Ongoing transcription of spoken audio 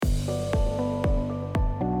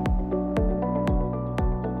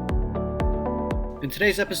In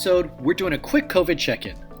today's episode, we're doing a quick COVID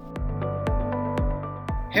check-in.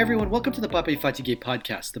 Hey everyone, welcome to the Pape Fatigue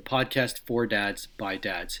podcast, the podcast for dads by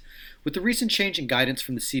dads. With the recent change in guidance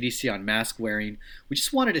from the CDC on mask wearing, we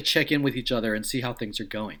just wanted to check in with each other and see how things are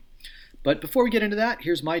going. But before we get into that,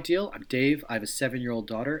 here's my deal. I'm Dave. I have a 7-year-old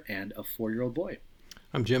daughter and a 4-year-old boy.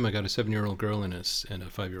 I'm Jim. I got a 7-year-old girl and a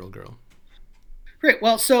 5-year-old girl. Great.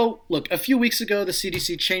 Well, so look, a few weeks ago, the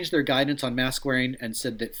CDC changed their guidance on mask wearing and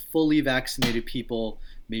said that fully vaccinated people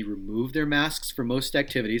may remove their masks for most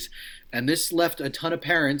activities. And this left a ton of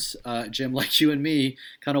parents, Jim, like you and me,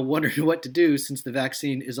 kind of wondering what to do since the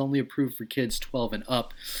vaccine is only approved for kids 12 and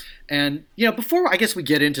up. And, before I guess we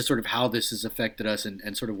get into sort of how this has affected us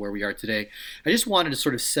and sort of where we are today, I just wanted to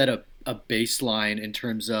sort of set up a baseline in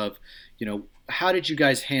terms of, how did you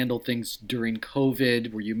guys handle things during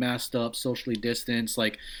COVID? Were you masked up, socially distanced?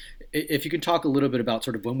 Like, if you can talk a little bit about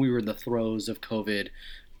sort of when we were in the throes of COVID,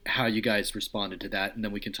 how you guys responded to that, and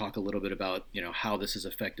then we can talk a little bit about, how this has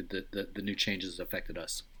affected the new changes affected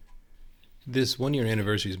us. This 1-year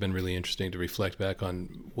anniversary has been really interesting to reflect back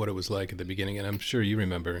on what it was like at the beginning, and I'm sure you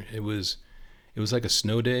remember it was like a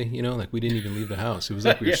snow day, like we didn't even leave the house. It was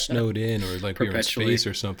like we were snowed in, or like we were in space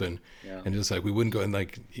or something. Yeah. And just like we wouldn't go, and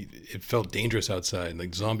like it felt dangerous outside,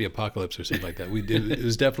 like zombie apocalypse or something like that. It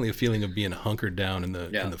was definitely a feeling of being hunkered down in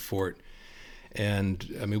the fort.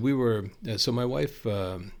 And I mean, we were, so my wife,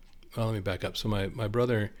 let me back up. So my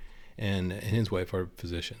brother and his wife are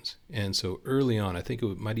physicians. And so early on, I think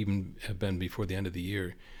it might even have been before the end of the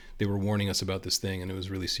year, they were warning us about this thing, and it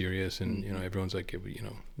was really serious. And, everyone's like,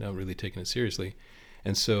 not really taking it seriously.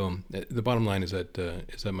 And so the bottom line is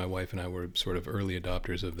that my wife and I were sort of early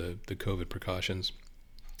adopters of the COVID precautions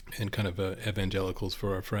and kind of evangelicals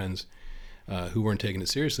for our friends who weren't taking it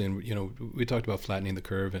seriously. And, we talked about flattening the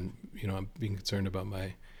curve, and, I'm being concerned about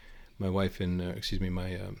my wife and,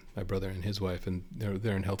 my brother and his wife, and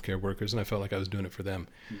they're in healthcare workers, and I felt like I was doing it for them.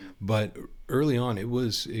 Mm-hmm. But early on, it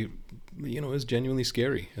was genuinely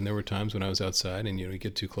scary. And there were times when I was outside and, you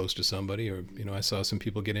get too close to somebody, or, I saw some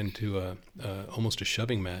people get into almost a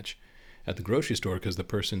shoving match at the grocery store because the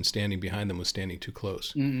person standing behind them was standing too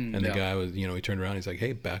close. Mm-hmm. And the guy was, he turned around, he's like,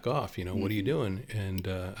 hey, back off, mm-hmm. What are you doing? And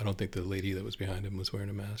I don't think the lady that was behind him was wearing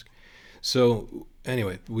a mask. So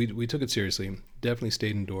anyway, we took it seriously, definitely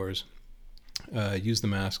stayed indoors, used the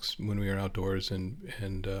masks when we were outdoors, and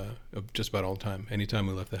just about all the time. Anytime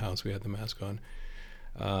we left the house, we had the mask on.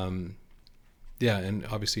 And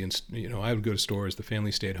obviously, I would go to stores, the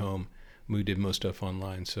family stayed home, we did most stuff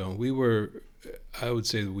online. So I would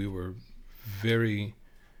say that we were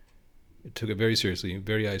took it very seriously,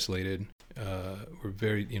 very isolated. We're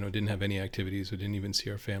very, didn't have any activities, we didn't even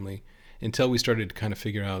see our family until we started to kind of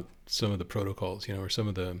figure out some of the protocols, or some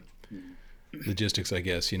of the logistics, I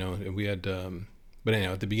guess, we had, but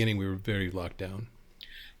anyhow, at the beginning we were very locked down.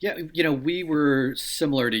 Yeah, we were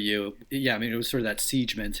similar to you. Yeah, I mean, it was sort of that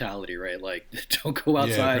siege mentality, right? Like, don't go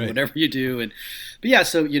outside, right. Whatever you do.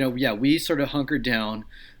 So, we sort of hunkered down.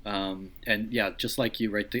 And yeah, just like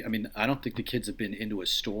you, right? I don't think the kids have been into a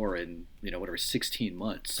store in, 16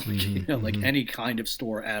 months, like any kind of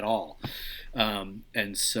store at all.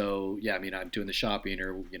 And so, yeah, I'm doing the shopping,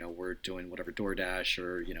 or, we're doing whatever, DoorDash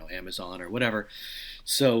or, Amazon or whatever.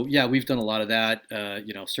 So yeah, we've done a lot of that,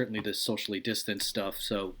 certainly the socially distanced stuff.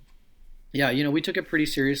 So yeah, we took it pretty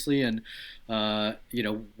seriously. And,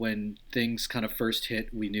 when things kind of first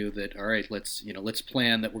hit, we knew that, all right, let's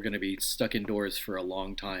plan that we're going to be stuck indoors for a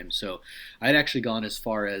long time. So I'd actually gone as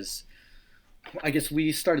far as, I guess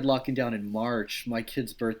we started locking down in March. My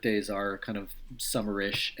kids' birthdays are kind of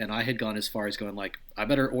summerish, and I had gone as far as going like, I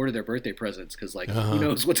better order their birthday presents because who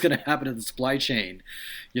knows what's going to happen in the supply chain,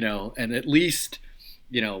 and at least,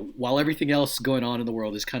 while everything else going on in the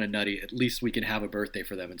world is kind of nutty, at least we can have a birthday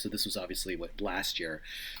for them. And so this was obviously last year.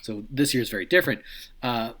 So this year is very different.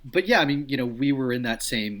 But yeah, we were in that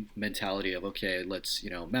same mentality of, okay, let's,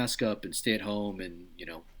 mask up and stay at home and,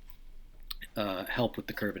 help with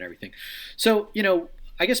the curve and everything. So,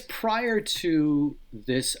 I guess prior to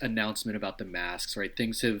this announcement about the masks, right,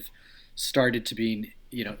 things have started to be,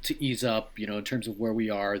 to ease up, in terms of where we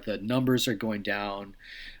are. The numbers are going down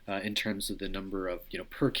in terms of the number of,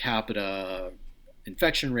 per capita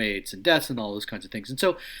infection rates and deaths and all those kinds of things. And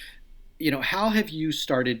so, how have you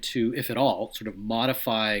started to, if at all, sort of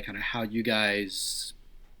modify kind of how you guys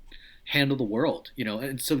handle the world,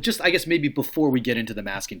 and so just, I guess, maybe before we get into the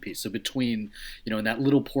masking piece, so between, in that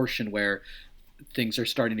little portion where things are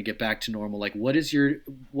starting to get back to normal, like what is your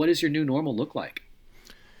new normal look like?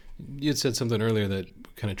 You had said something earlier that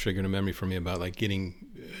kind of triggered a memory for me about like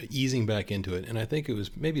easing back into it. And I think it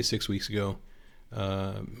was maybe 6 weeks ago,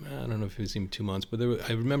 I don't know if it was even 2 months, but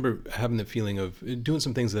I remember having the feeling of doing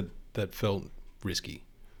some things that felt risky,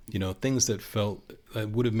 things that felt that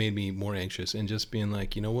would have made me more anxious, and just being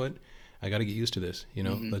like, you know what, I got to get used to this.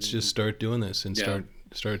 Let's just start doing this and start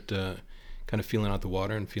kind of feeling out the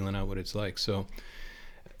water and feeling out what it's like. So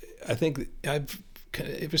I think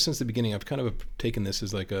ever since the beginning, I've kind of taken this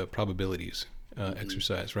as like a probabilities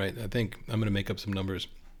exercise, right? I think I'm going to make up some numbers.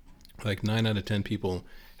 Like 9 out of 10 people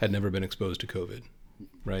had never been exposed to COVID,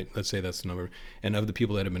 right? Let's say that's the number. And of the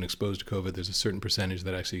people that have been exposed to COVID, there's a certain percentage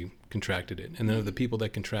that actually contracted it. And then of the people that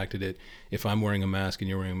contracted it, if I'm wearing a mask and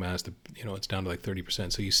you're wearing a mask, it's down to like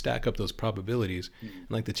 30%. So you stack up those probabilities, and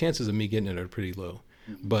like the chances of me getting it are pretty low.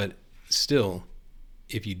 But still,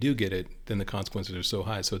 if you do get it, then the consequences are so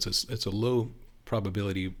high. So it's a low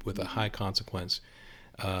probability with a high consequence.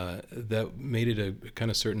 That made it a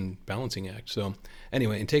kind of certain balancing act. So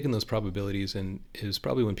anyway, in taking those probabilities, and it was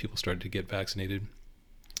probably when people started to get vaccinated,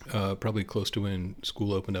 probably close to when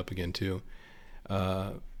school opened up again too.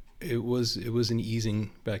 It was an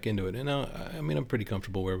easing back into it. And now, I mean, I'm pretty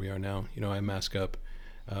comfortable where we are now. I mask up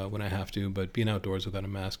when I have to, but being outdoors without a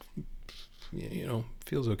mask,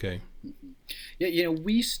 feels okay. Yeah,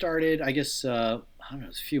 we started, I guess, I don't know, it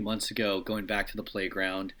was a few months ago, going back to the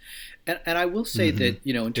playground. And I will say that,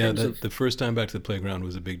 in terms of... the first time back to the playground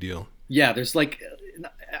was a big deal. Yeah, there's like...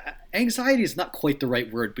 Anxiety is not quite the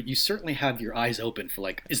right word, but you certainly have your eyes open for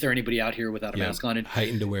like, is there anybody out here without a mask on? And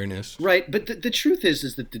heightened awareness. Right, but the truth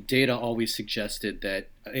is that the data always suggested that,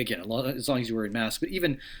 again, as long as you were in mask, but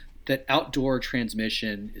even that outdoor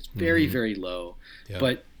transmission is very, very low. Yeah.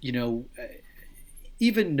 But,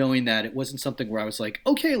 even knowing that, it wasn't something where I was like,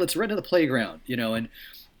 okay, let's run to the playground, and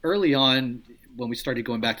early on when we started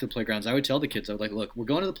going back to the playgrounds, I would tell the kids, I was like, look, we're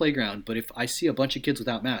going to the playground, but if I see a bunch of kids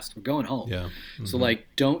without masks, we're going home. Yeah. So like,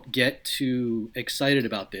 don't get too excited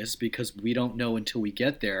about this because we don't know until we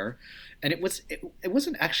get there. And it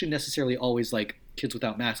wasn't actually necessarily always like kids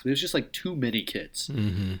without masks. It was just like too many kids.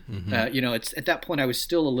 It's at that point I was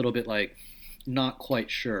still a little bit like not quite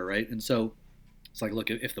sure. Right. And so it's like, look,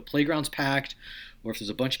 if the playground's packed, or if there's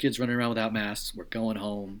a bunch of kids running around without masks, we're going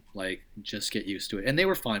home. Like, just get used to it. And they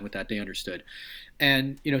were fine with that. They understood.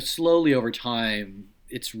 And, slowly over time,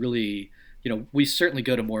 it's really, we certainly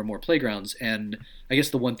go to more and more playgrounds. And I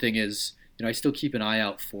guess the one thing is, I still keep an eye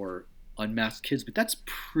out for unmasked kids, but that's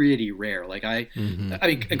pretty rare. Like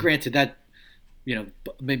granted that,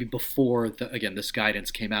 maybe before this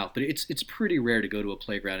guidance came out, but it's pretty rare to go to a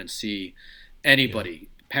playground and see anybody,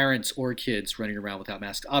 parents or kids, running around without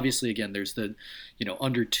masks. Obviously, again, there's the,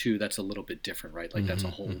 under 2, that's a little bit different, right? Like that's a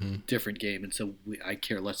whole different game. And so I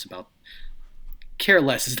care less about, care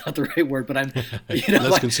less is not the right word, but I'm,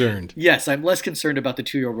 less concerned. Yes, I'm less concerned about the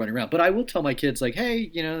 2-year-old running around. But I will tell my kids like, hey,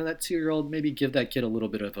 that 2-year-old, maybe give that kid a little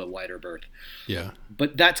bit of a wider berth. Yeah.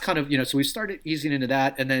 But that's kind of, so we started easing into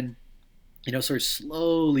that, and then, sort of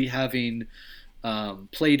slowly having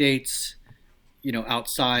play dates,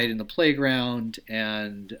 outside in the playground,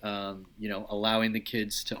 and, allowing the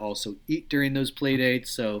kids to also eat during those play dates.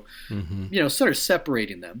 So, sort of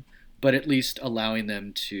separating them, but at least allowing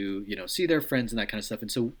them to, see their friends and that kind of stuff.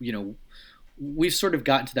 And so, we've sort of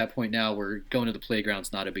gotten to that point now where going to the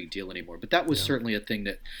playground's not a big deal anymore. But that was certainly a thing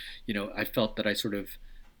that, I felt that I sort of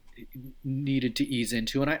needed to ease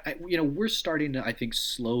into. And we're starting to, I think,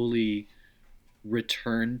 slowly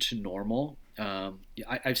return to normal.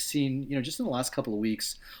 I've seen, just in the last couple of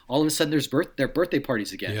weeks, all of a sudden there's their birthday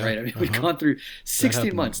parties again, right? I mean, we've gone through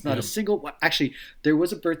 16 months, not a single. Actually, there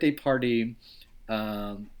was a birthday party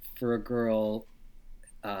for a girl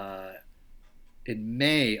in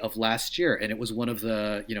May of last year, and it was one of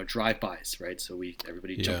the drive-bys, right? So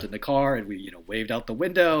everybody jumped in the car and we waved out the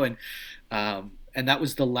window, and that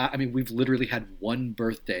was the last. I mean, we've literally had one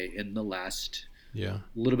birthday in the last. A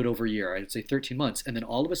little bit over a year, I'd say 13 months. And then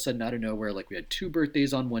all of a sudden, out of nowhere, like we had 2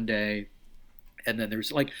 birthdays on one day. And then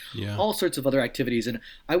there's like all sorts of other activities. And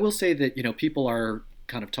I will say that, people are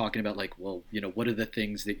kind of talking about like, well, what are the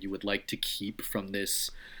things that you would like to keep from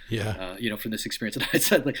this, from this experience? And I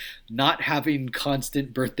said, like, not having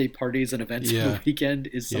constant birthday parties and events on the weekend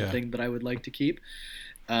is something that I would like to keep.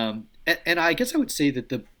 And I guess I would say that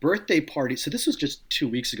the birthday party, so this was just 2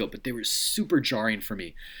 weeks ago, but they were super jarring for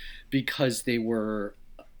me, because they were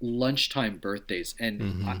lunchtime birthdays.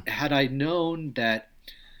 And had I known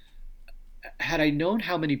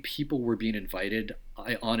how many people were being invited,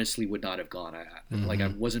 I honestly would not have gone.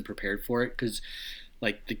 I wasn't prepared for it, because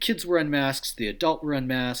like the kids were unmasked, the adult were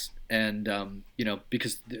unmasked, and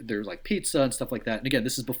because there's like pizza and stuff like that. And again,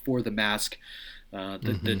 this is before the mask,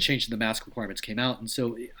 the change in the mask requirements came out, and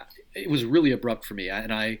so it was really abrupt for me.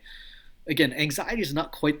 And I again, anxiety is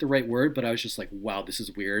not quite the right word, but I was just like, wow, this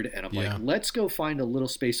is weird. And I'm like, Yeah. let's go find a little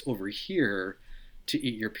space over here to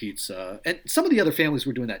eat your pizza. And some of the other families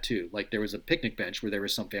were doing that too. Like there was a picnic bench where there were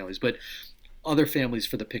some families, but other families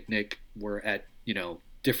for the picnic were at,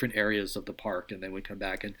 different areas of the park and then would come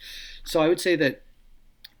back. And so I would say that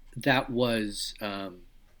that was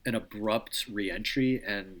an abrupt reentry.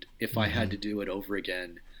 And if I had Hmm. to do it over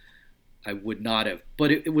again, I would not have.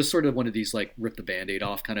 But it was sort of one of these like rip the band aid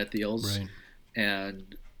off kind of deals. Right.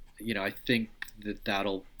 And, I think that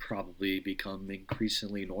that'll probably become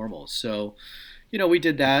increasingly normal. So, we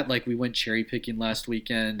did that. Like we went cherry picking last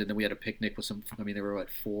weekend and then we had a picnic with I mean, there were what,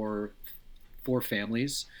 four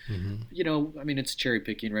families. Hmm. I mean, it's cherry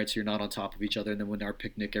picking, right? So you're not on top of each other. And then when our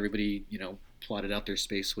picnic, everybody, plotted out their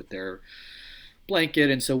space with their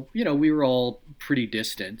blanket. And so, we were all pretty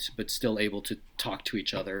distant, but still able to talk to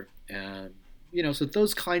each other. And, so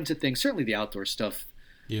those kinds of things, certainly the outdoor stuff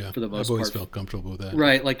Yeah. for the I've most always part, felt comfortable with that.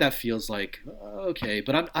 right? Like that feels like, okay,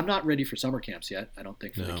 but I'm not ready for summer camps yet. I don't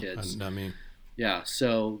think for the No, kids. not me. Yeah.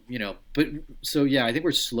 So, but so, yeah, I think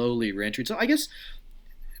we're slowly reentering. So I guess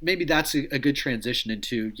maybe that's a good transition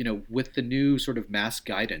into, with the new sort of mask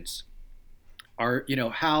guidance,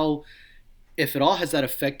 how, if at all, has that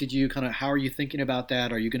affected you? Kind of how are you thinking about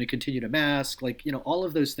that? Are you going to continue to mask? Like, all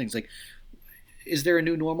of those things. Like, is there a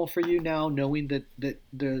new normal for you now, knowing that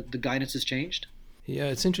the guidance has changed? Yeah,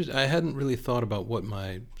 it's interesting. I hadn't really thought about what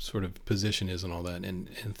my sort of position is and all that, and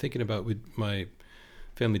thinking about my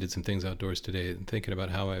family did some things outdoors today, and thinking about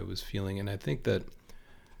how I was feeling, and I think that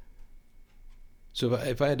so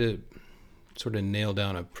if I had to sort of nail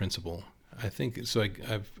down a principle, I think so.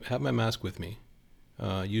 I've had my mask with me.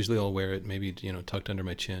 Usually, I'll wear it maybe tucked under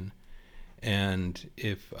my chin, and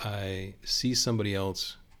if I see somebody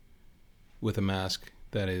else with a mask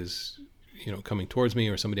that is coming towards me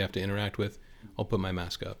or somebody I have to interact with, I'll put my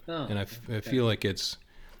mask up. Oh, And I okay. feel like it's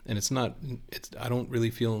not, I don't really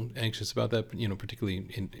feel anxious about that, particularly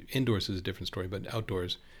indoors is a different story, but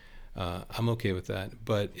outdoors, I'm okay with that.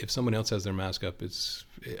 But if someone else has their mask up, it's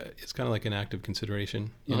kind of like an act of consideration,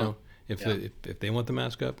 Uh-huh. if, Yeah. if they want the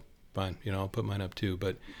mask up, fine, I'll put mine up too.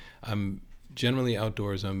 But I'm generally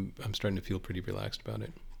outdoors, I'm starting to feel pretty relaxed about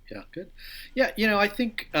it. Yeah, good. Yeah, I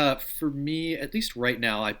think for me, at least right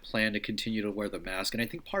now, I plan to continue to wear the mask, and I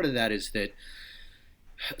think part of that is that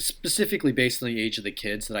specifically based on the age of the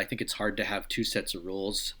kids, that I think it's hard to have two sets of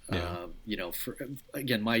rules. Yeah. For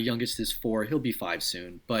again, my youngest is 4; he'll be 5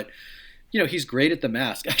 soon, but he's great at the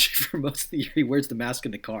mask. Actually, for most of the year, he wears the mask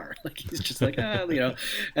in the car. Like he's just like, And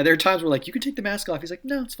there are times where like, you can take the mask off. He's like,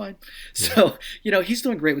 no, it's fine. Yeah. So he's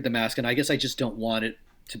doing great with the mask, and I guess I just don't want it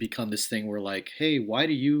to become this thing where like, hey, why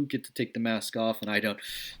do you get to take the mask off and I don't?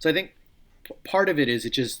 So I think part of it is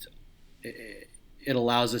it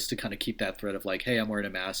allows us to kind of keep that thread of like, hey, I'm wearing a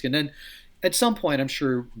mask, and then at some point, I'm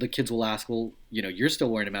sure the kids will ask, well, you're still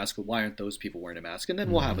wearing a mask, but why aren't those people wearing a mask? And then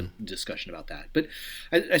we'll have a Hmm. discussion about that. But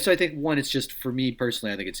so I think one, it's just for me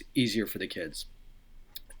personally, I think it's easier for the kids.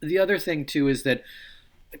 The other thing too is that,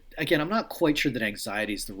 again, I'm not quite sure that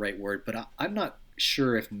anxiety is the right word, but I'm not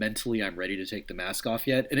sure if mentally I'm ready to take the mask off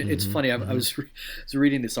yet. And it's Hmm. funny, Hmm. was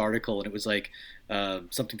reading this article and it was like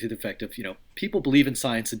something to the effect of, people believe in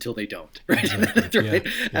science until they don't, right? Exactly. Yeah. Right?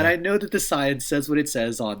 And Yeah. I know that the science says what it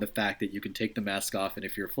says on the fact that you can take the mask off, and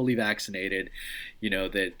if you're fully vaccinated,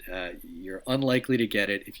 that you're unlikely to get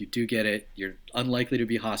it. If you do get it, you're unlikely to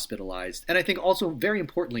be hospitalized. And I think also, very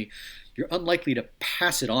importantly, you're unlikely to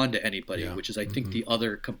pass it on to anybody, Yeah. which is, I think, Hmm. the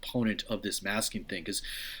other component of this masking thing. Because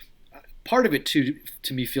part of it too,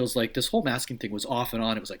 to me, feels like this whole masking thing was off and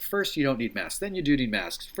on. It was like, first you don't need masks, then you do need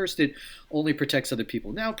masks. First it only protects other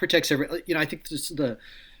people, now it protects every. I think this, the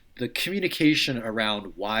communication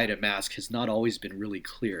around why to mask has not always been really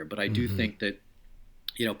clear. But I do Hmm. think that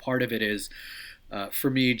part of it is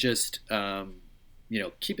for me just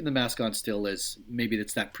keeping the mask on still is maybe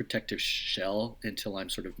it's that protective shell until I'm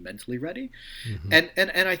sort of mentally ready. Hmm.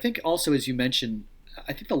 And I think also, as you mentioned,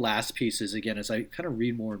 I think the last piece is, again, as I kind of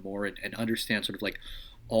read more and more and understand sort of like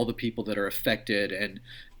all the people that are affected, and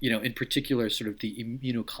in particular sort of the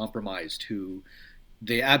immunocompromised, who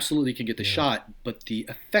they absolutely can get the Yeah. shot, but the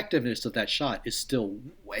effectiveness of that shot is still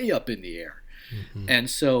way up in the air. Hmm. And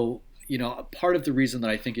so, part of the reason that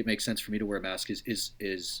I think it makes sense for me to wear a mask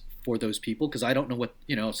is for those people, because I don't know what,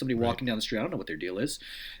 somebody Right. walking down the street, I don't know what their deal is.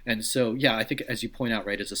 And so, yeah, I think, as you point out,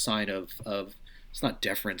 right, it's a sign of it's not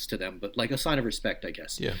deference to them, but like a sign of respect, I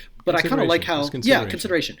guess. Yeah. But I kind of like how, yeah,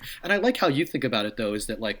 consideration. And I like how you think about it though, is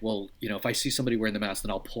that like, well, you know, if I see somebody wearing the mask,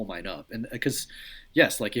 then I'll pull mine up. And because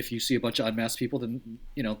yes, like if you see a bunch of unmasked people, then,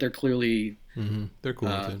 you know, they're clearly, they're cool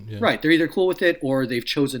with it. Yeah. Right. They're either cool with it or they've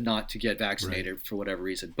chosen not to get vaccinated for whatever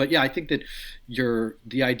reason. But yeah, I think that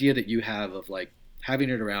the idea that you have of like having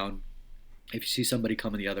it around, if you see somebody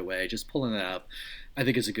coming the other way, just pulling that up, I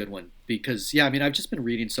think is a good one. Because, yeah, I mean, I've just been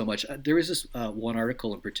reading so much. There was this one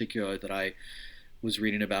article in particular that I was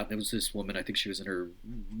reading about. And it was this woman, I think she was in her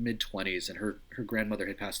mid-20s, and her grandmother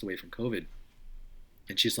had passed away from COVID.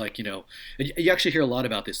 And she's like, you know, and you actually hear a lot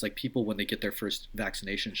about this, like people when they get their first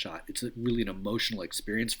vaccination shot, it's really an emotional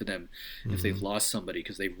experience for them if they've lost somebody,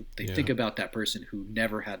 because they think about that person who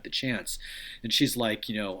never had the chance. And she's like,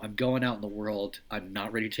 you know, I'm going out in the world, I'm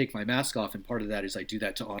not ready to take my mask off, and part of that is I do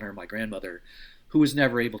that to honor my grandmother who was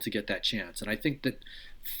never able to get that chance. And I think that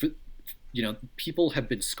you know, people have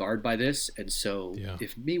been scarred by this, and so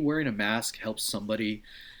if me wearing a mask helps somebody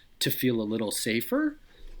to feel a little safer,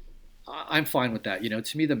 I'm fine with that. You know,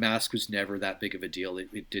 to me, the mask was never that big of a deal.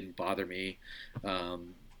 It didn't bother me.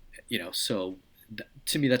 You know, so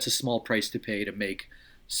to me, that's a small price to pay to make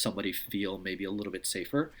somebody feel maybe a little bit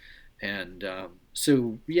safer. And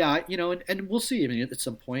so, yeah, you know, and we'll see. I mean, at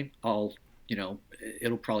some point, you know,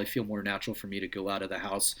 it'll probably feel more natural for me to go out of the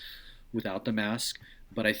house without the mask.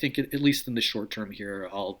 But I think at least in the short term here,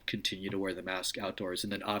 I'll continue to wear the mask outdoors,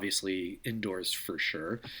 and then obviously indoors for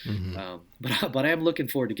sure. But I am looking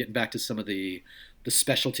forward to getting back to some of the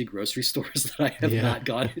specialty grocery stores that I have not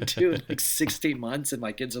gone into in like 16 months. And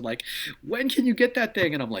my kids are like, when can you get that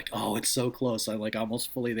thing? And I'm like, oh, it's so close. I'm like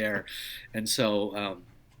almost fully there. And so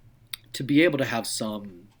to be able to have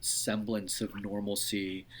some semblance of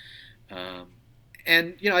normalcy,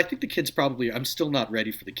 and, you know, I think the kids probably, I'm still not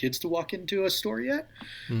ready for the kids to walk into a store yet.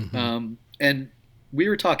 And we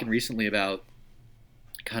were talking recently about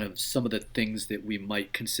kind of some of the things that we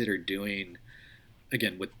might consider doing,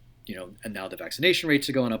 again, with, you know, and now the vaccination rates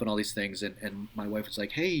are going up and all these things. And my wife was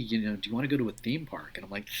like, hey, you know, do you want to go to a theme park? And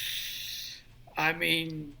I'm like, I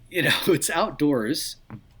mean, you know, it's outdoors,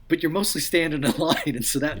 but you're mostly standing in line. And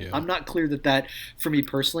so that I'm not clear that for me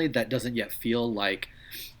personally, that doesn't yet feel like,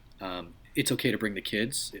 it's okay to bring the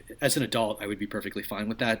kids. As an adult, I would be perfectly fine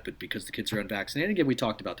with that, but because the kids are unvaccinated, again, we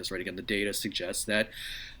talked about this, right? Again, the data suggests that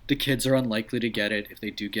the kids are unlikely to get it. If they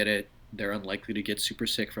do get it, they're unlikely to get super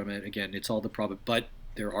sick from it. Again, it's all the problem, but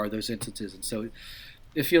there are those instances. And so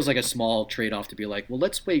it feels like a small trade-off to be like, well,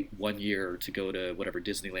 let's wait 1 year to go to whatever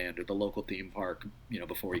Disneyland or the local theme park, you know,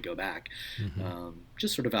 before we go back.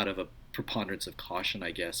 Just sort of out of a preponderance of caution,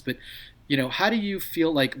 I guess. But, you know, how do you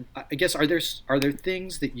feel like, I guess, are there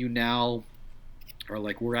things that you now are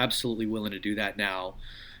like, we're absolutely willing to do that now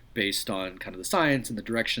based on kind of the science and the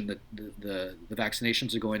direction that the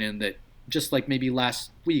vaccinations are going in, that just like maybe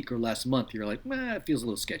last week or last month, you're like, it feels a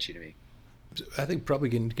little sketchy to me? I think probably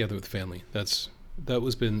getting together with family. That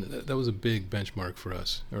was a big benchmark for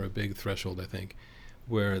us, or a big threshold, I think,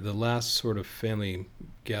 where the last sort of family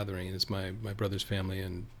gathering is my brother's family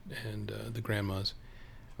and the grandmas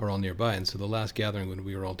are all nearby. And so the last gathering when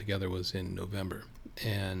we were all together was in November.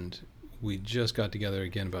 And we just got together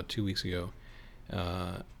again about 2 weeks ago.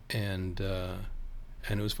 And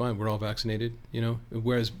it was fine. We're all vaccinated, you know.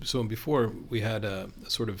 Whereas, so before we had a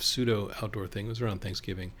sort of pseudo outdoor thing. It was around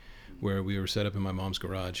Thanksgiving, where we were set up in my mom's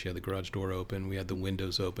garage. She had the garage door open. We had the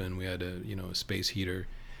windows open. We had a space heater.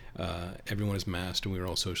 Everyone was masked, and we were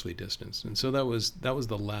all socially distanced. And so that was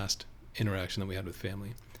the last interaction that we had with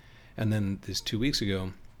family. And then this 2 weeks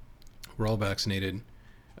ago, we're all vaccinated.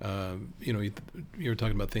 You were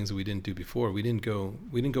talking about things that we didn't do before. We didn't go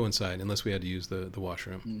inside unless we had to use the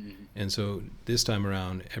washroom. And so this time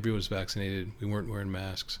around, everyone was vaccinated. We weren't wearing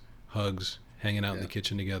masks, hugs, hanging out in the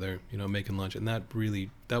kitchen together, you know, making lunch. And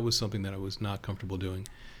that was something that I was not comfortable doing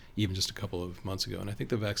even just a couple of months ago. And I think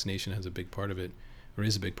the vaccination has a big part of it, or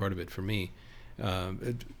is a big part of it for me. I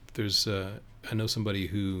know somebody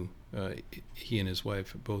who, he and his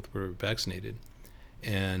wife both were vaccinated,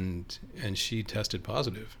 and she tested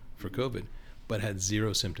positive for COVID, but had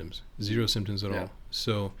zero symptoms at all.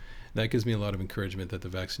 So that gives me a lot of encouragement that the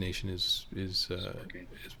vaccination is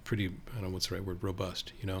pretty, I don't know what's the right word,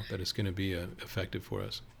 robust, you know, that it's going to be effective for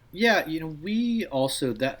us. Yeah, you know, we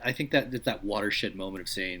also, I think that watershed moment of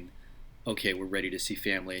saying, okay, we're ready to see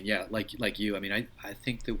family. And yeah, like you, I mean, I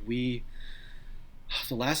think that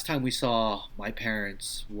the last time we saw my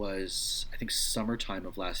parents was, I think, summertime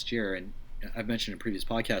of last year. And I've mentioned in previous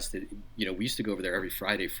podcasts that, you know, we used to go over there every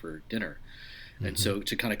Friday for dinner. And so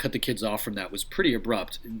to kind of cut the kids off from that was pretty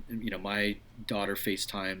abrupt. And, my daughter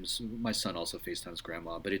FaceTimes, my son also FaceTimes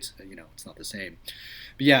grandma, but it's, it's not the same.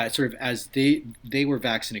 But yeah, it's sort of as they were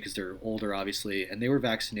vaccinated, because they're older, obviously, and they were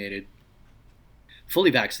vaccinated, fully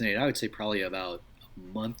vaccinated, I would say probably about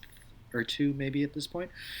a month or two, maybe at this point.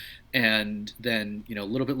 And then, a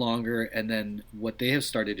little bit longer. And then what they have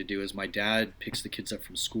started to do is my dad picks the kids up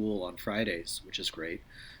from school on Fridays, which is great.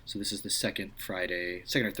 So this is the second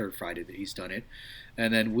or third Friday that he's done it.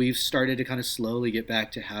 And then we've started to kind of slowly get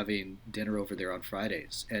back to having dinner over there on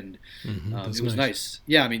Fridays. And it was nice.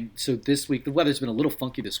 Yeah, I mean, so this week, the weather's been a little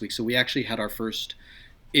funky this week. So we actually had our first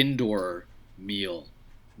indoor meal,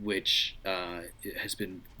 which has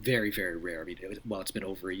been very, very rare. I mean, it's been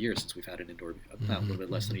over a year since we've had an indoor, a little bit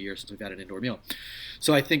less than a year since we've had an indoor meal.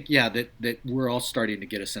 So I think, that we're all starting to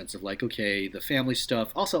get a sense of like, okay, the family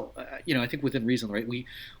stuff. Also, I think within reason, right?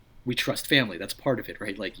 We trust family. That's part of it,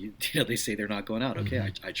 right? Like, they say they're not going out.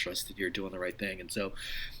 Okay, I trust that you're doing the right thing. And so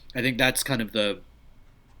I think that's kind of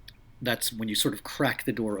that's when you sort of crack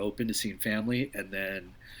the door open to seeing family, and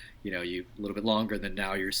then you a little bit longer, then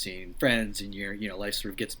now you're seeing friends, and your life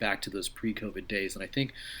sort of gets back to those pre-COVID days. And I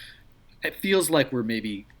think it feels like we're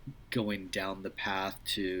maybe going down the path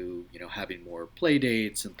to having more play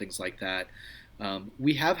dates and things like that.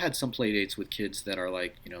 We have had some play dates with kids that are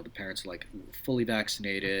like, the parents are like fully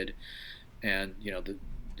vaccinated, and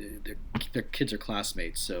their kids are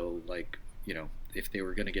classmates, so like if they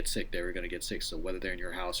were going to get sick, they were going to get sick. So whether they're in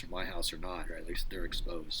your house or my house or not, right, at least they're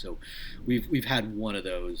exposed. So we've had one of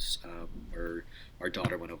those where our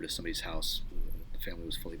daughter went over to somebody's house. The family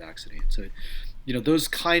was fully vaccinated. So, those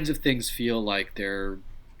kinds of things feel like they're,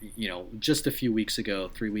 just a few weeks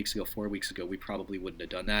ago, 3 weeks ago, 4 weeks ago, we probably wouldn't have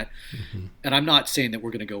done that. And I'm not saying that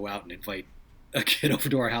we're going to go out and invite a kid over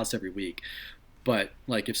to our house every week. But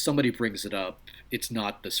like if somebody brings it up, it's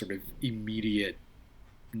not the sort of immediate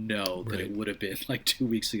no that it would have been like 2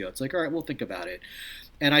 weeks ago. It's like, all right, we'll think about it.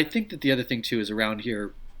 And I think that the other thing too is around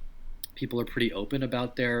here, people are pretty open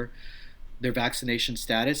about their vaccination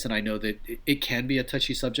status. And I know that it can be a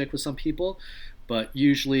touchy subject with some people, but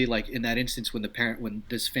usually like in that instance, when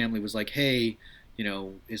this family was like, hey,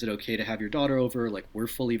 is it okay to have your daughter over? Like, we're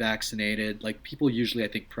fully vaccinated. Like, people usually, I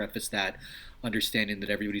think, preface that understanding that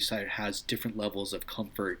everybody has different levels of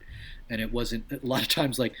comfort. And it wasn't, a lot of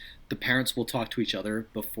times, like, the parents will talk to each other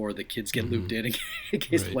before the kids get looped in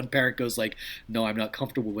case one parent goes like, no, I'm not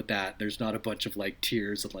comfortable with that. There's not a bunch of like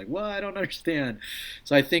tears of like, well, I don't understand.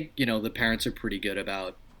 So I think, the parents are pretty good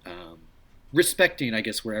about respecting, I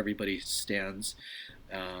guess, where everybody stands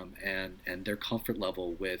and their comfort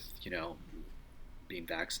level with, being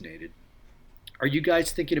vaccinated. Are you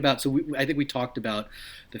guys thinking about, so I think we talked about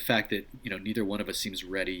the fact that, neither one of us seems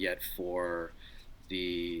ready yet for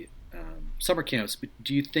the summer camps, but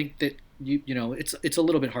do you think that, it's a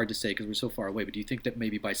little bit hard to say because we're so far away, but do you think that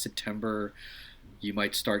maybe by September you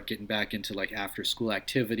might start getting back into like after school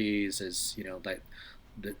activities as, that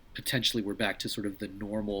potentially we're back to sort of the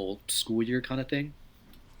normal school year kind of thing?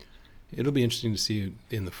 It'll be interesting to see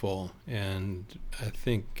in the fall. And I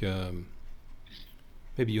think,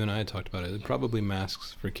 maybe you and I had talked about it. Probably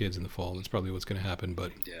masks for kids in the fall. That's probably what's going to happen.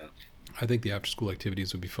 But yeah, I think the after-school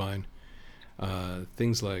activities would be fine.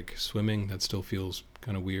 Things like swimming, that still feels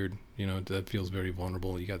kind of weird. That feels very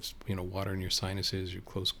vulnerable. You got, water in your sinuses. You're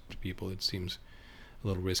close to people. It seems a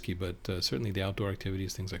little risky. But certainly the outdoor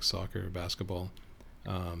activities, things like soccer, basketball,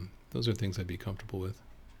 those are things I'd be comfortable with.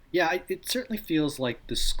 Yeah, it certainly feels like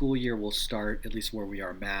the school year will start, at least where we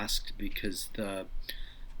are, masked, because the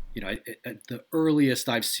earliest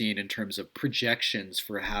I've seen in terms of projections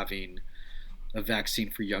for having a vaccine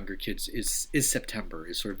for younger kids is September,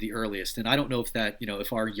 is sort of the earliest. And I don't know if that,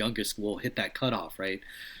 if our youngest will hit that cutoff, right?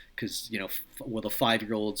 Because, will the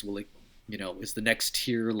 5-year-olds, is the next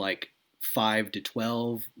tier like 5 to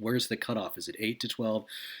 12? Where's the cutoff? Is it 8 to 12?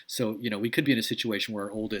 So, we could be in a situation where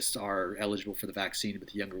our oldest are eligible for the vaccine, but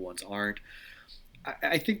the younger ones aren't.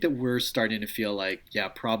 I think that we're starting to feel like, yeah,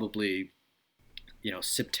 probably,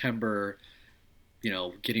 September,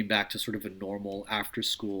 getting back to sort of a normal after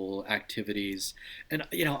school activities. And,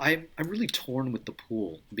 I'm really torn with the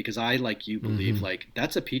pool because I, like you, believe like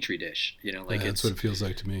that's a petri dish, like that's what it feels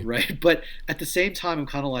like to me. Right. But at the same time, I'm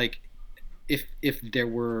kind of like, if there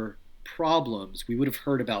were problems, we would have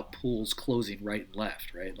heard about pools closing right and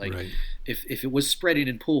left, right? Like if it was spreading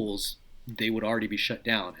in pools, they would already be shut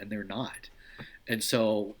down, and they're not. And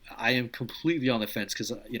so I am completely on the fence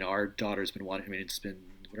because, our daughter's been wanting, it's been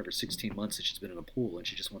 16 months that she's been in a pool and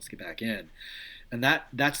she just wants to get back in. And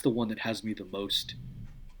that's the one that has me the most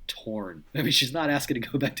torn. I mean, she's not asking to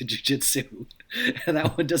go back to jujitsu, and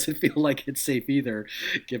that one doesn't feel like it's safe either,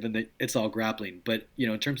 given that it's all grappling. But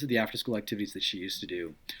in terms of the after-school activities that she used to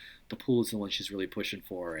do, the pool is the one she's really pushing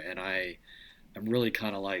for, and I'm really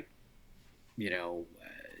kind of like,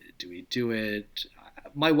 do we do it?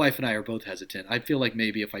 My wife and I are both hesitant. I feel like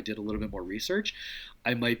maybe if I did a little bit more research,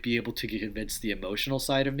 I might be able to convince the emotional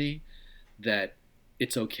side of me that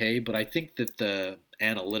it's okay. But I think that the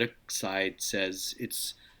analytic side says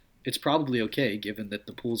it's probably okay, given that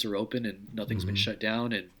the pools are open and nothing's been shut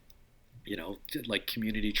down, and like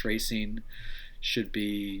community tracing should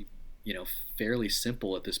be fairly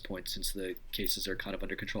simple at this point, since the cases are kind of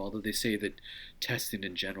under control. Although they say that testing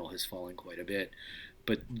in general has fallen quite a bit,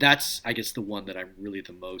 but that's, I guess, the one that I'm really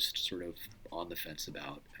the most sort of on the fence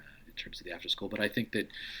about in terms of the after school. But I think that,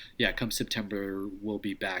 yeah, come September we'll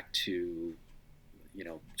be back to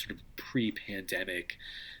sort of pre-pandemic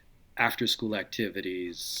after school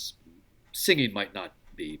activities. Singing might not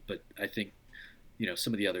be, but I think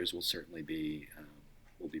some of the others will certainly be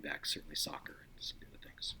will be back. Certainly soccer and some of the other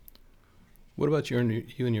things. What about you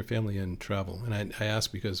and your family and travel? And I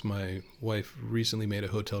ask because my wife recently made a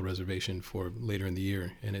hotel reservation for later in the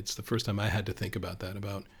year, and it's the first time I had to think about that,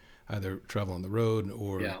 about either travel on the road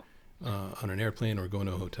or on an airplane or going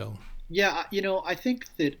to a hotel. Yeah, I think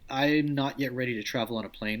that I'm not yet ready to travel on a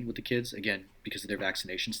plane with the kids, again, because of their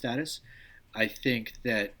vaccination status. I think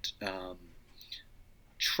that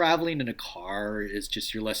traveling in a car is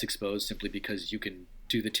just, you're less exposed simply because you can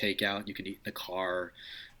do the takeout, you can eat in the car.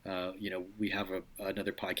 We have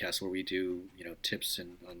another podcast where we do, tips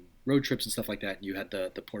and on road trips and stuff like that. And you had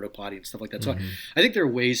the porta potty and stuff like that. So I think there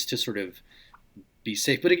are ways to sort of be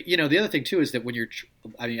safe. But, the other thing too is that when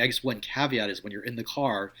I guess one caveat is when you're in the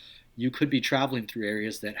car, you could be traveling through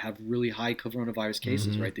areas that have really high coronavirus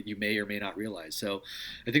cases, right, that you may or may not realize. So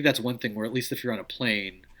I think that's one thing where, at least if you're on a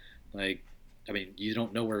plane, like, I mean, you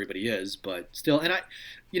don't know where everybody is, but still. And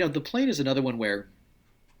the plane is another one where,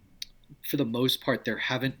 for the most part, there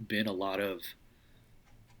haven't been a lot of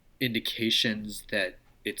indications that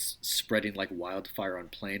it's spreading like wildfire on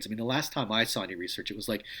planes. I mean, the last time I saw any research, it was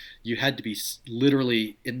like you had to be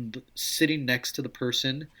literally sitting next to the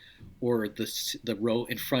person, or the row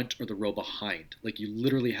in front or the row behind. Like you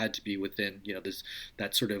literally had to be within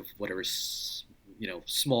that sort of whatever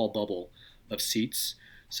small bubble of seats.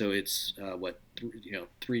 So it's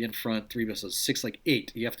three in front, three, so six, like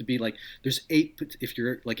eight. You have to be like, there's eight. If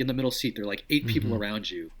you're like in the middle seat, there are like eight people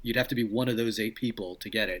around you. You'd have to be one of those eight people to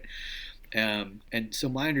get it. And so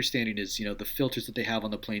my understanding is, the filters that they have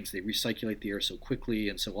on the planes, they recirculate the air so quickly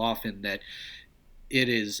and so often that it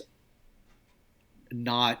is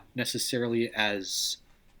not necessarily as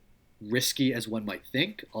risky as one might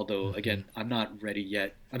think. Although, again, I'm not ready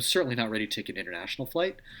yet. I'm certainly not ready to take an international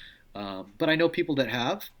flight. But I know people that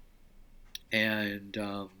have. And,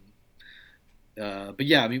 but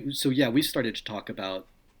yeah, I mean, so yeah, we started to talk about,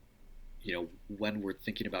 when we're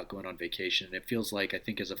thinking about going on vacation. And it feels like, I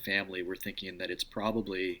think as a family, we're thinking that it's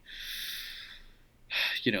probably,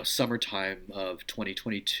 summertime of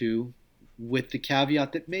 2022, with the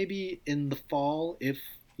caveat that maybe in the fall, if,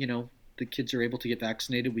 the kids are able to get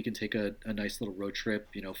vaccinated, we can take a nice little road trip,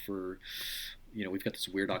 for, we've got this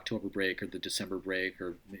weird October break or the December break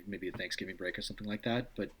or maybe a Thanksgiving break or something like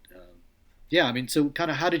that. But yeah, I mean, so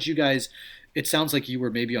kind of how did you guys, it sounds like you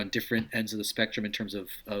were maybe on different ends of the spectrum in terms of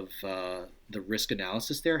the risk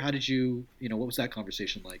analysis there. How did you, what was that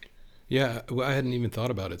conversation like? Yeah, well, I hadn't even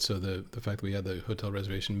thought about it. So the fact that we had the hotel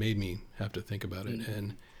reservation made me have to think about it.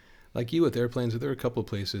 And like you with airplanes, there are a couple of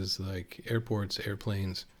places like airports,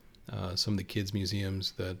 airplanes, some of the kids'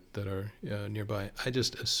 museums that are nearby. I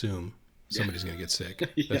just assume somebody's going to get sick.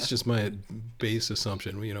 That's just my base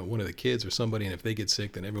assumption. One of the kids or somebody, and if they get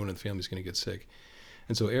sick, then everyone in the family is going to get sick.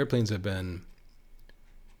 And so airplanes have been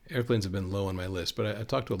low on my list. But I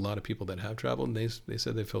talked to a lot of people that have traveled, and they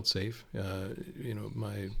said they felt safe.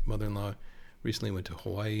 My mother-in-law recently went to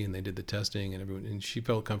Hawaii, and they did the testing, and she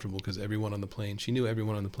felt comfortable because everyone on the plane, she knew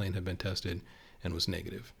everyone on the plane had been tested and was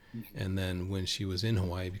negative. And then when she was in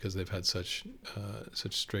Hawaii, because they've had such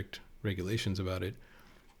strict regulations about it,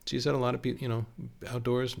 she said a lot of people,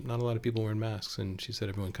 outdoors, not a lot of people wearing masks, and she said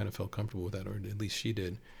everyone kind of felt comfortable with that, or at least she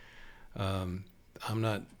did. I'm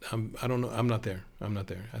not there.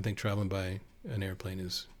 I think traveling by an airplane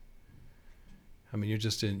is, I mean,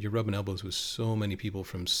 you're rubbing elbows with so many people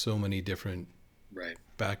from so many different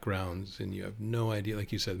backgrounds, and you have no idea,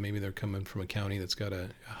 like you said, maybe they're coming from a county that's got a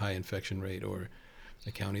high infection rate, or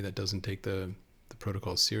a county that doesn't take the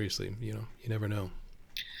protocol seriously. You never know.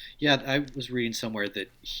 Yeah, I was reading somewhere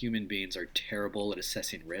that human beings are terrible at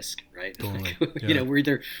assessing risk, right? Totally. Like, Yeah.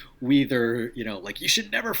 we either, like you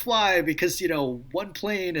should never fly because, one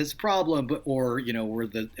plane has a problem, but or, we're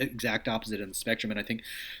the exact opposite in the spectrum. And I think,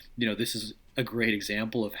 this is a great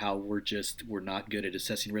example of how we're not good at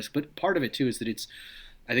assessing risk. But part of it too is that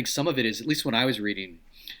I think some of it is, at least when I was reading,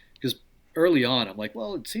 because early on I'm like,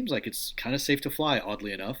 well, it seems like it's kind of safe to fly,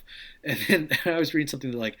 oddly enough. And then I was reading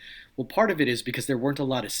something that like, well, part of it is because there weren't a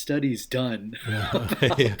lot of studies done about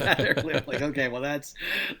that Yeah. early. I'm like, okay, well, that's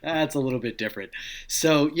a little bit different.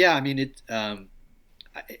 So yeah, I mean,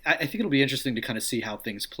 I think it'll be interesting to kind of see how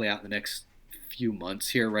things play out in the next few months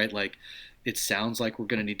here, right? Like, it sounds like we're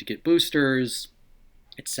going to need to get boosters.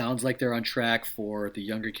 It sounds like they're on track for the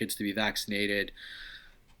younger kids to be vaccinated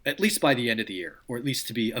at least by the end of the year, or at least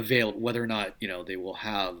to be available. Whether or not they will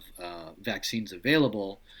have vaccines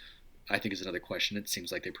available, I think is another question. It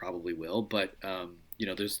seems like they probably will, but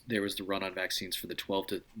there was the run on vaccines for the 12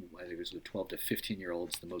 to I think it was the 12 to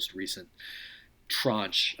 15-year-olds, the most recent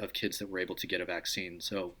tranche of kids that were able to get a vaccine.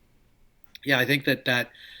 So yeah, I think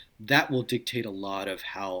that will dictate a lot of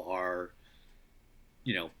how our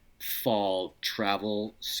you know fall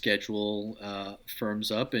travel schedule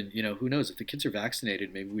firms up, and who knows, if the kids are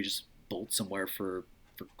vaccinated, maybe we just bolt somewhere for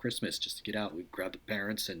Christmas just to get out. We grab the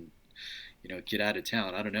parents and get out of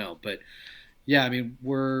town. I don't know, but yeah, I mean,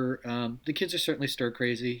 we're the kids are certainly stir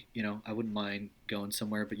crazy. I wouldn't mind going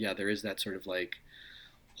somewhere, but yeah, there is that sort of like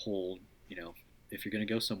whole if you're going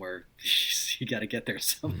to go somewhere, you got to get there Hmm.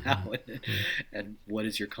 somehow. Yeah. And what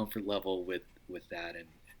is your comfort level with that?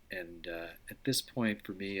 And at this point,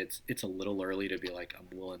 for me, it's a little early to be like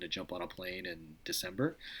I'm willing to jump on a plane in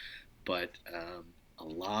December, but a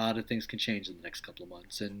lot of things can change in the next couple of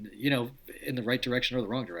months, and in the right direction or the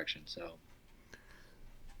wrong direction. So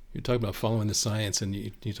You talk about following the science, and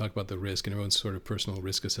you talk about the risk and everyone's sort of personal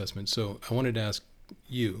risk assessment. So I wanted to ask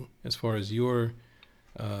you, as far as your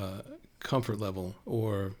uh, comfort level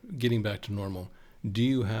or getting back to normal, do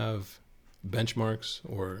you have benchmarks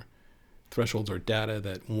or thresholds or data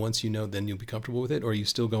that once you know, then you'll be comfortable with it, or are you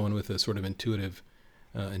still going with a sort of intuitive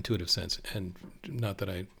sense? And not that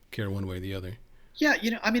I care one way or the other. yeah,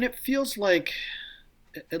 I mean, it feels like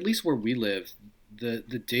at least where we live, the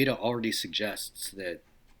data already suggests that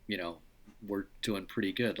you know we're doing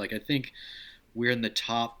pretty good. Like I think we're in the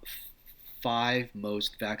top five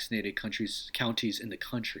most vaccinated counties in the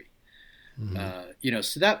country. Mm-hmm.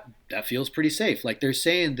 So that feels pretty safe. Like they're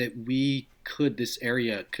saying that this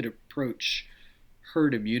area could approach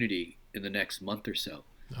herd immunity in the next month or so,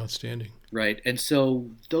 Outstanding. right? And so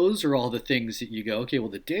those are all the things that you go, okay, well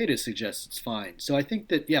the data suggests it's fine. So I think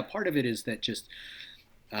that yeah, part of it is that just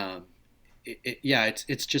um, yeah,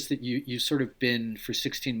 it's just that you've sort of been for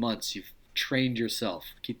 16 months. You've trained yourself,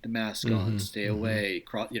 keep the mask on, Mm-hmm. stay Mm-hmm. away,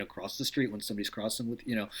 cross the street when somebody's crossing with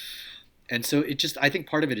and so I think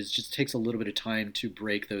part of it is just takes a little bit of time to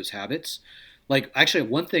break those habits. Like actually,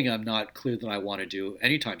 one thing I'm not clear that I want to do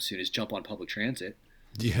anytime soon is jump on public transit.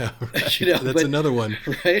 Yeah, right. That's But another one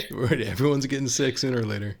right, where everyone's getting sick sooner or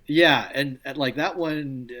later. yeah, and like that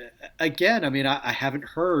one again. I mean, I haven't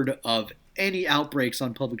heard of any outbreaks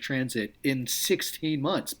on public transit in 16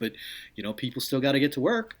 months, but people still got to get to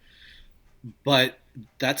work. But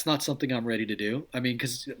that's not something I'm ready to do. I mean,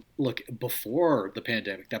 because look, before the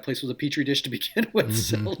pandemic, that place was a petri dish to begin with.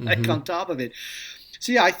 Mm-hmm. So, like, Mm-hmm. on top of it,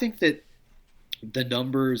 so yeah, I think that the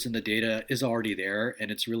numbers and the data is already there, and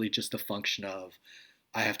it's really just a function of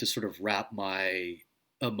I have to sort of wrap my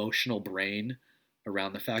emotional brain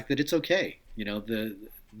around the fact that it's okay.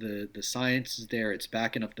 The science is there. It's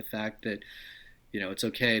backing up the fact that it's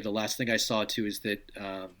okay. The last thing I saw too is that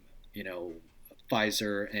you know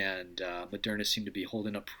Pfizer and Moderna seem to be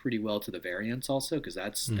holding up pretty well to the variants also, because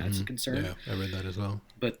that's Mm-hmm. a concern. Yeah, I read that as well.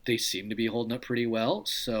 But they seem to be holding up pretty well.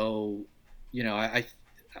 So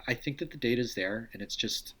I think that the data is there, and it's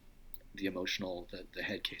just the emotional, the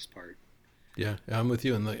head case part. Yeah, I'm with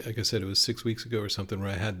you. And like I said, it was 6 weeks ago or something where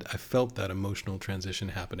I felt that emotional transition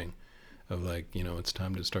happening of like, it's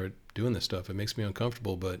time to start doing this stuff. It makes me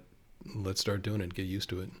uncomfortable, but let's start doing it. Get used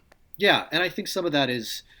to it. Yeah, and I think some of that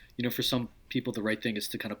is, for some people, the right thing is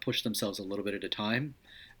to kind of push themselves a little bit at a time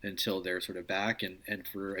until they're sort of back. And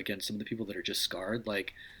for, again, some of the people that are just scarred,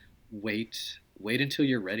 like, wait until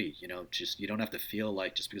you're ready. Just you don't have to feel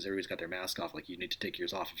like just because everybody's got their mask off, like you need to take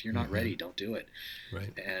yours off. If you're not Mm-hmm. ready, don't do it.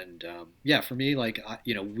 Right. And yeah, for me, like,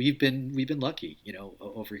 we've been lucky,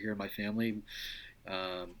 over here in my family.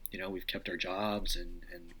 We've kept our jobs, and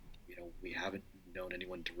we haven't known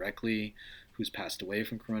anyone directly who's passed away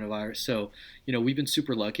from coronavirus. So we've been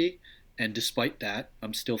super lucky, And despite that,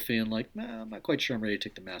 I'm still feeling like, nah, I'm not quite sure I'm ready to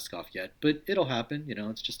take the mask off yet. But it'll happen.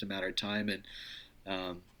 It's just a matter of time. And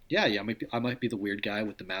yeah, I might be the weird guy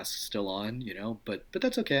with the mask still on, but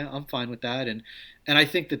that's okay. I'm fine with that. And I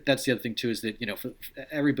think that that's the other thing too, is that for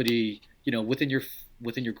everybody, within your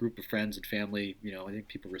group of friends and family, I think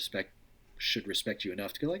people should respect you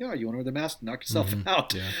enough to go like, oh, you want to wear the mask? Knock yourself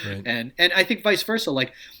out. Yeah, right. And I think vice versa.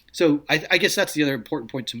 Like, so I guess that's the other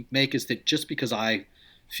important point to make, is that just because I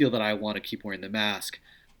feel that I want to keep wearing the mask,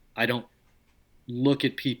 I don't look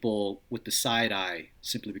at people with the side eye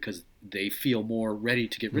simply because they feel more ready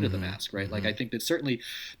to get rid of the mask, right? Like, I think that certainly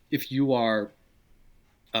if you are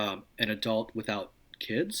an adult without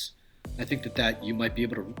kids, I think that you might be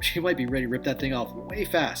ready to rip that thing off way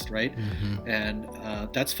fast, right? And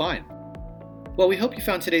that's fine. Well, we hope you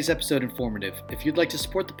found today's episode informative. If you'd like to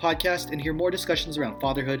support the podcast and hear more discussions around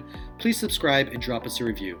fatherhood, please subscribe and drop us a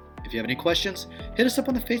review. If you have any questions, hit us up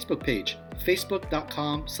on the Facebook page,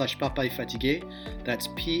 facebook.com/papaestfatigue. That's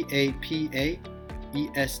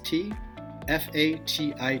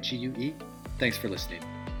PAPAESTFATIGUE. Thanks for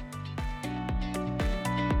listening.